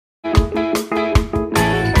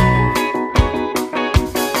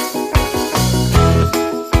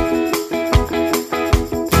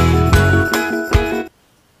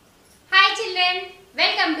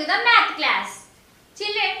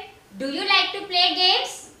to play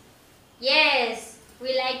games? Yes,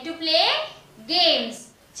 we like to play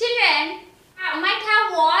games. Children might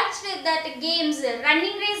have watched that games,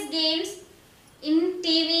 running race games in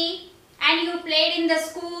TV, and you played in the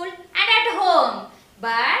school and at home.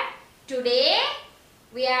 But today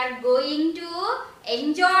we are going to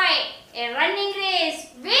enjoy a running race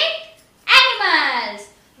with animals.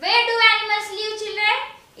 Where do animals live, children?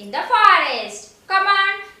 In the forest. Come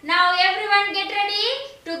on, now everyone get ready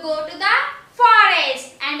to go to the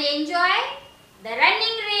forest and enjoy the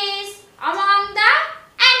running race among the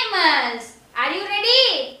animals. Are you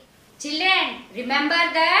ready? Children, remember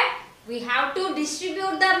that we have to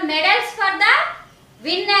distribute the medals for the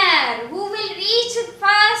winner. Who will reach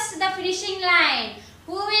first the finishing line?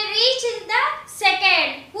 Who will reach the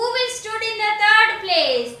second? Who will stood in the third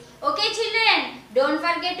place? Okay, children, don't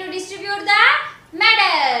forget to distribute the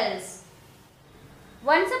medals.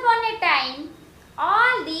 Once upon a time,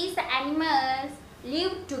 all these animals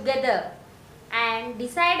lived together and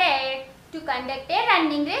decided to conduct a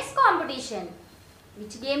running race competition.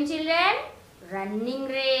 Which game, children? Running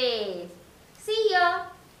race. See here,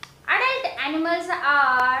 adult animals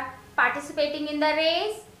are participating in the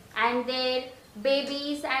race and their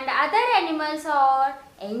babies and other animals are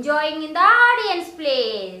enjoying in the audience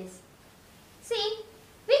place. See,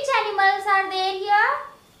 which animals are there here?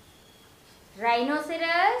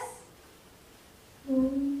 Rhinoceros,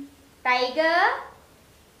 tiger,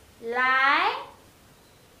 lion,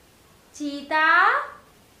 cheetah,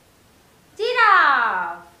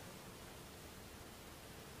 giraffe.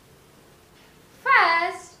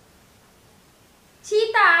 First,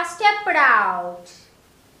 cheetah stepped out.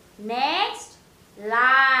 Next,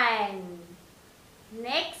 lion.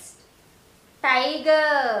 Next,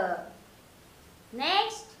 tiger.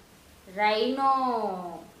 Next,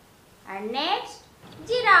 rhino. And next,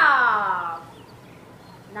 giraffe.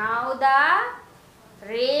 Now the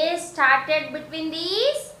race started between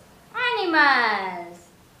these animals.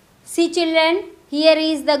 See, children, here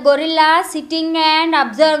is the gorilla sitting and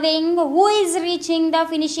observing who is reaching the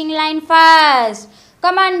finishing line first.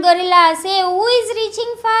 Come on, gorilla, say who is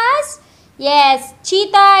reaching first? Yes,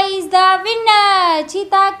 cheetah is the winner.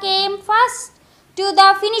 Cheetah came first to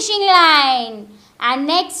the finishing line. And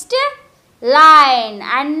next, lion.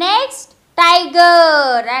 And next,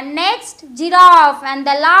 tiger. And next, giraffe. And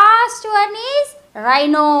the last one is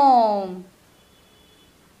rhino.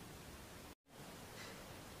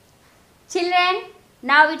 Children,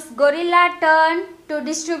 now it's gorilla turn to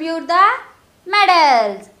distribute the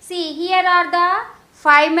medals. See, here are the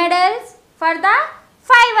 5 medals for the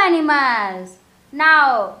 5 animals.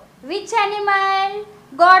 Now, which animal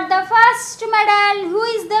got the first medal? Who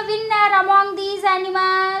is the winner among these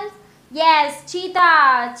animals? Yes,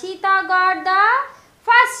 cheetah. Cheetah got the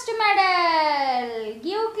first medal.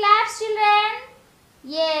 Give claps, children.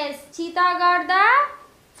 Yes, cheetah got the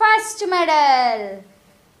first medal.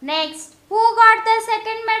 Next, who got the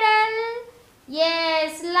second medal?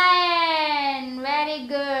 Yes, lion. Very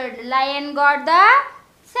good. Lion got the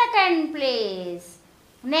second place.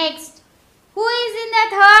 Next, who is in the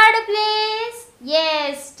third place?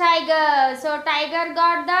 Yes, tiger. So, tiger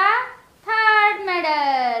got the third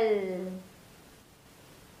medal.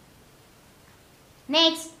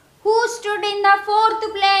 Next, who stood in the fourth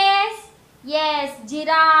place? Yes,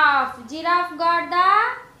 giraffe. Giraffe got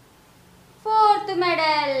the fourth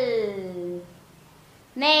medal.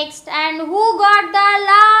 Next, and who got the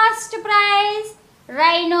last prize?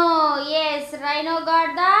 Rhino. Yes, rhino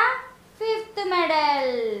got the 5th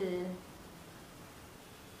medal.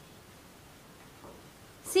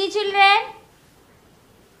 See, children,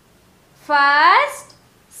 first,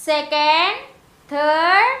 second,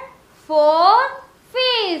 third, fourth,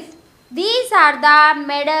 fifth. These are the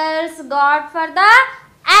medals got for the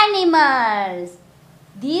animals.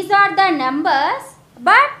 These are the numbers,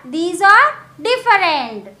 but these are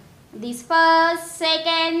different. These first,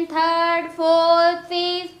 second, third, fourth,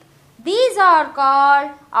 fifth, these are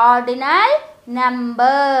called ordinal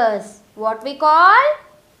numbers. What we call?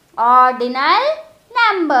 Ordinal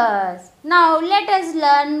numbers. Now let us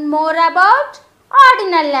learn more about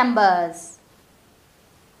ordinal numbers.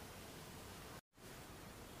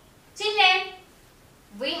 Children,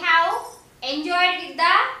 we have enjoyed with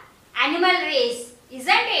the animal race, isn't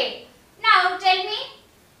it? Now tell me,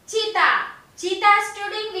 cheetah. Cheetah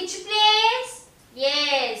stood in which place?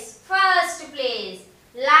 Yes, first place.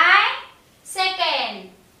 Lion, second.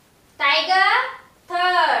 Tiger,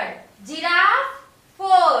 third. Giraffe,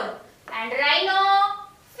 fourth. And rhino,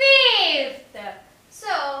 fifth.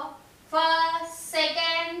 So, first,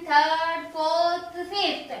 second, third, fourth,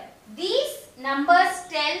 fifth. These numbers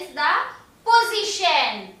tells the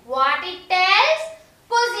position. What it tells?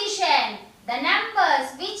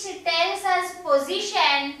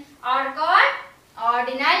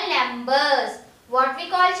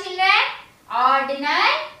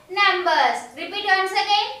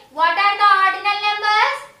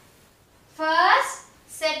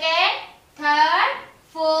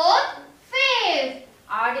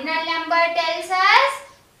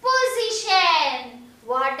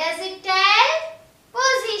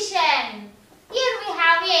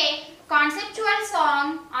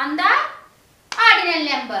 form on the ordinal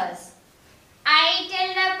numbers. I tell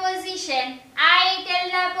the position, I tell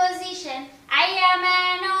the position, I am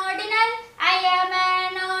an ordinal, I am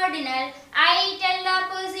an ordinal. I tell the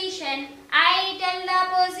position, I tell the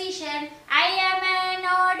position, I am an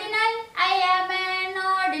ordinal, I am an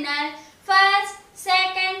ordinal. First,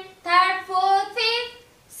 second, third, fourth, fifth,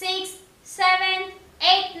 sixth, seventh,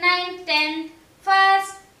 eighth, ninth, tenth.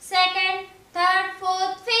 First, second, third,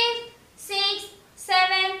 fourth, fifth, sixth,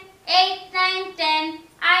 seventh, eighth, ninth, tenth.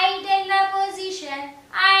 I tell the position,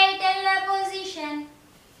 I tell the position.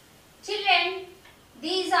 Children,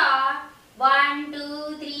 these are 1,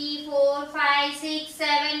 2, 3, 4, 5, 6,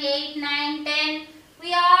 7, 8, 9, 10.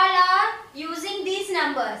 We all are using these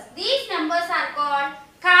numbers. These numbers are called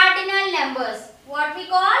cardinal numbers. What we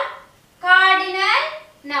call? Cardinal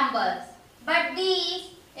numbers. But these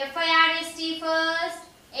FIRST first,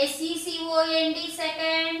 SECOND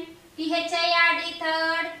second, THIRD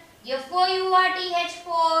third, FOURTH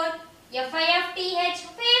fourth, FIFTH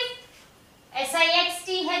fifth,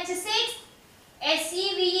 SIXTH sixth,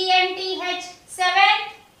 SEVENTH seventh,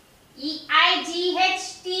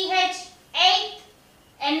 EIGHTH eighth,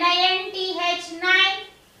 NINTH ninth,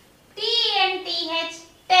 TNTH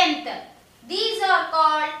tenth. These are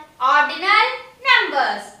called ordinal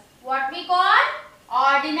numbers. What we call?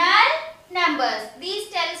 Ordinal numbers. These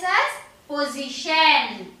tells us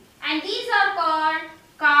position. And these are called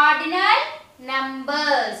cardinal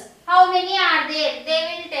numbers. How many are there? They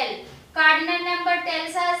will tell. Cardinal number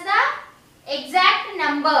tells us the exact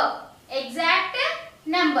number. Exact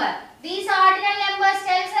number. These ordinal numbers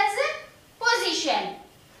tells us position.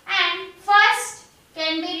 And first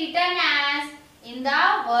can be written as in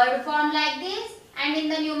the word form like this and in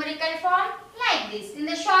the numerical form like this. In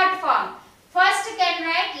the short form. First can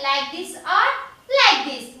write like this or like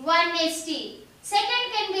this. 1ST. Second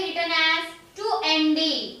can be written as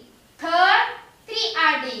 2ND. Third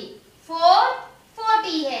 3RD. Fourth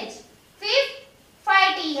 4TH. Fifth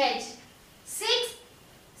 5TH. Sixth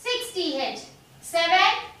 6TH.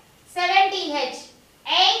 Seventh 7TH.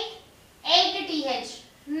 Eighth 8TH.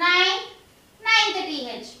 Ninth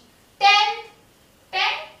 9TH. Tenth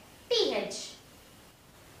 10TH.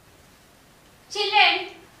 Children,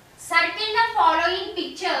 circle the following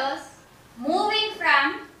pictures moving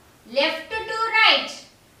from left to right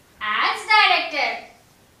as directed.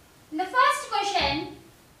 In the first question,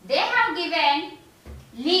 they have given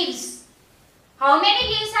leaves. How many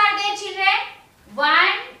leaves are there, children? 1,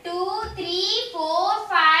 2, 3, 4,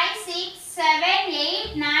 5, 6, 7,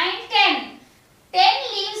 8, 9, 10. 10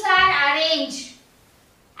 leaves are arranged.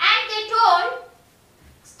 And they told,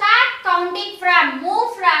 start counting from,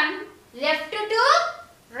 move from left to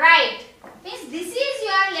right. Means this is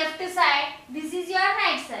your left side, this is your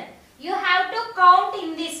right side. You have to count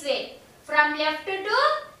in this way. From left to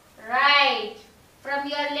right. From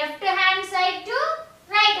your left hand side to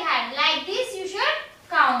right hand. Like this you should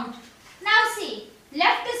count. Now see,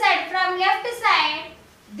 left side, from left side,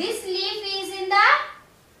 this leaf is in the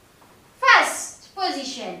first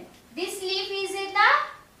position. This leaf is in the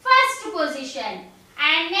first position.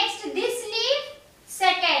 And next this leaf,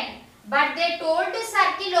 second. But they told to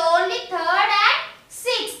circle only third and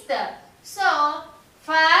sixth. So,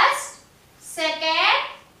 first, second,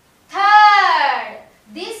 third.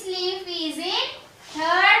 This leaf is in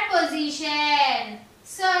third position.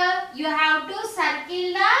 So, you have to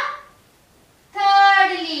circle the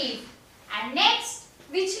third leaf. And next,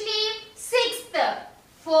 which leaf? Sixth,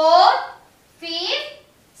 fourth, fifth,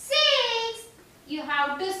 sixth. You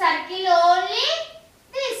have to circle only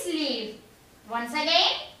this leaf. Once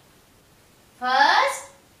again. First,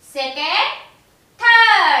 second,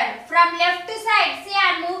 third. From left side. See,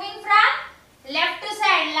 I am moving from left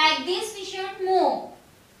side. Like this we should move.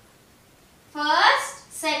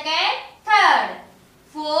 First, second, third.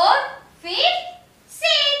 Fourth, fifth,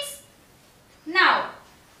 sixth. Now,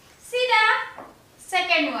 see the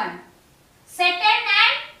second one. Second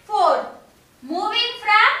and fourth. Moving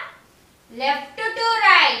from left to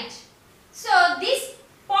right. So, this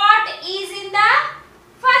pot is in the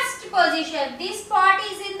first position. This pot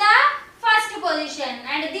is in the first position.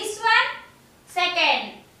 And this one,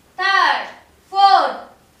 second, third, fourth,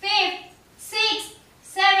 fifth, sixth,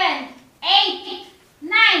 seventh, eighth,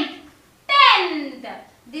 ninth, tenth.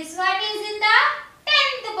 This one is in the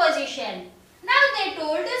 10th position. Now they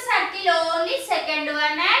told to circle only second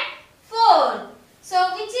one and fourth. So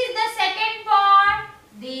which is the second pot?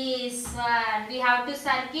 This one. We have to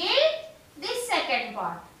circle this second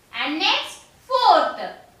pot. And next fourth.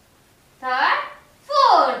 Third,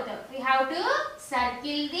 fourth. We have to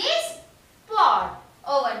circle this pot.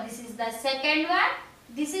 Over. This is the second one.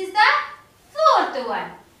 This is the fourth fourth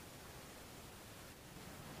one.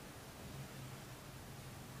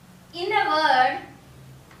 In the word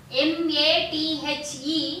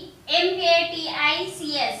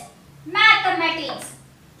mathematics, mathematics.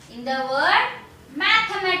 In the word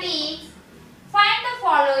mathematics, find the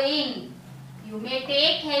following. You may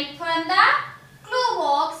take help from the clue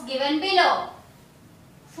box given below.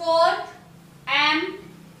 Fourth M,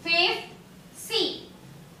 fifth C.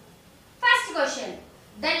 First question.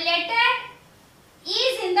 The letter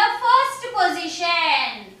is in the first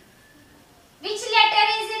position. Which letter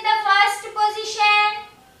is in the first position?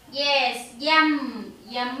 Yes, M.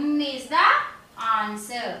 M is the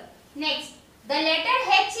answer. Next, the letter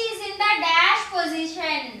H is in the dash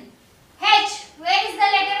position. H. Where is the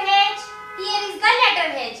letter H? Here is the letter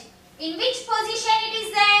H. In which position it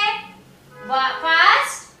is there?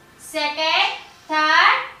 First, second,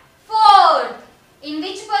 third, fourth. In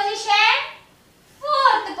which position?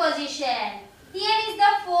 Fourth position. Here is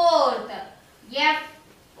the fourth.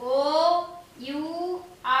 F-O-U-R-T-H.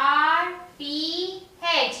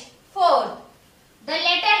 Fourth. The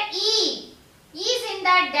letter E is in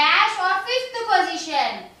the dash or fifth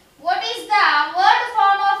position. What is the word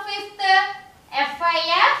form of fifth?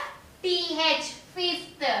 F-I-F-T-H.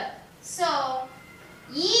 Fifth. So,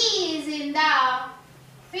 E is in the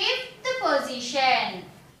fifth position.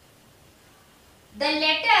 The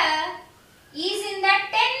letter is in the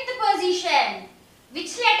 10th position.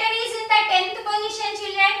 Which letter is in the 10th position,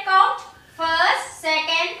 children? Count. First,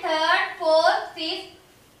 second, third, fourth, fifth,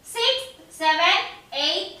 sixth, seventh,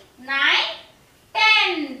 eighth, ninth,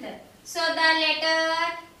 10th. So the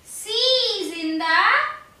letter C is in the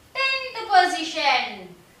 10th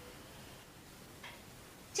position.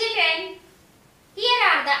 Children, here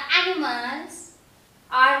are the animals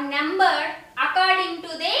are numbered according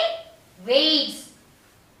to their weights.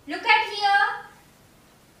 Look at here.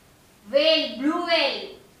 Whale, blue whale.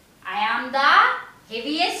 I am the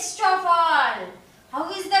heaviest of all. How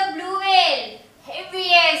is the blue whale?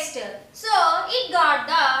 Heaviest. So, it got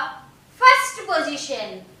the first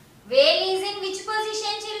position. Whale is in which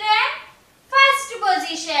position, children? First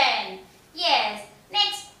position. Yes.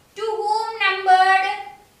 Next, to whom numbered?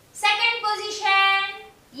 Second position.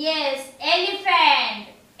 Yes, elephant.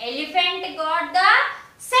 Elephant got the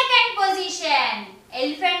second position.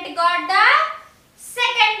 Elephant got the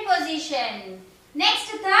second position. Next,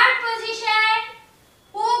 third position.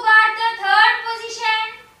 Who got the third position?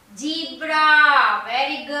 Zebra.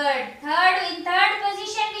 Very good. In third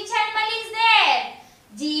position, which animal is there?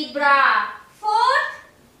 Zebra. Fourth,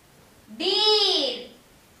 deer.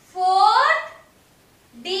 Fourth,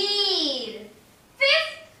 deer.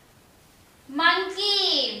 Fifth,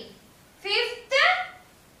 monkey. Fifth,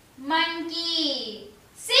 monkey.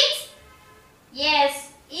 Sixth,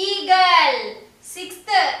 yes, eagle. Sixth,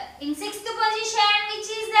 in sixth position, which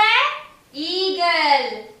is there?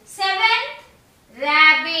 Eagle. Seventh,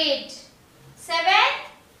 rabbit.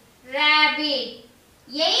 Seventh, rabbit.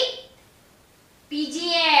 Eighth,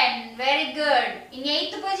 pigeon. Very good. In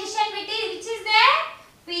eighth position, which is there?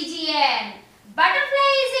 Pigeon.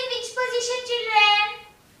 Butterfly is in which position, children?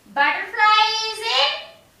 Butterfly is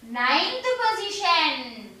in ninth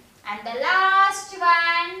position. And the last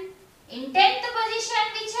one, in 10th position,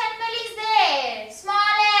 which animal is there?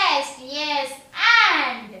 Smallest. Yes,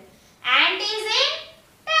 ant. Ant is in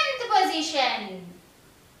 10th position.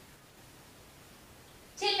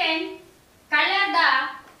 Children, color the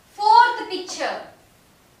fourth picture.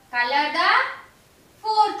 Color the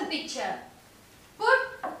fourth picture. Put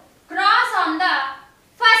cross on the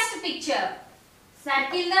first picture.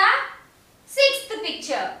 Circle the sixth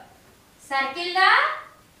picture. Circle the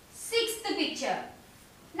sixth picture.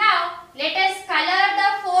 Now, let us color the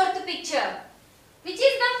fourth picture. Which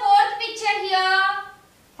is the fourth picture here?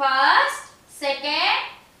 First, second,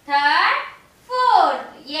 third, fourth.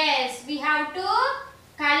 Yes, we have to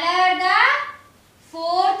color the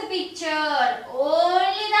fourth picture.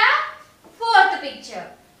 Only the fourth picture.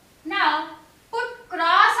 Now, put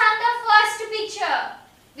cross on the first picture.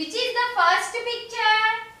 Which is the first picture?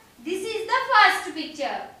 This is the first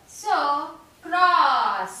picture. So,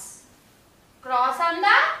 cross. Cross on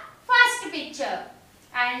the first picture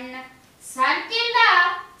and circle the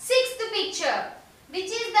sixth picture. Which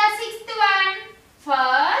is the sixth one?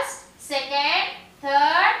 First, second,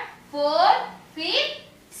 third, fourth, fifth,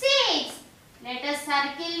 sixth. Let us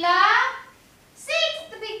circle the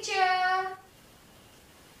sixth picture.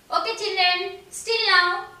 Okay, children. Still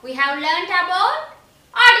now we have learnt about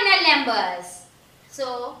ordinal numbers.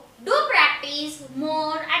 So, do practice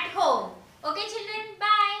more at home. Okay, children. Bye.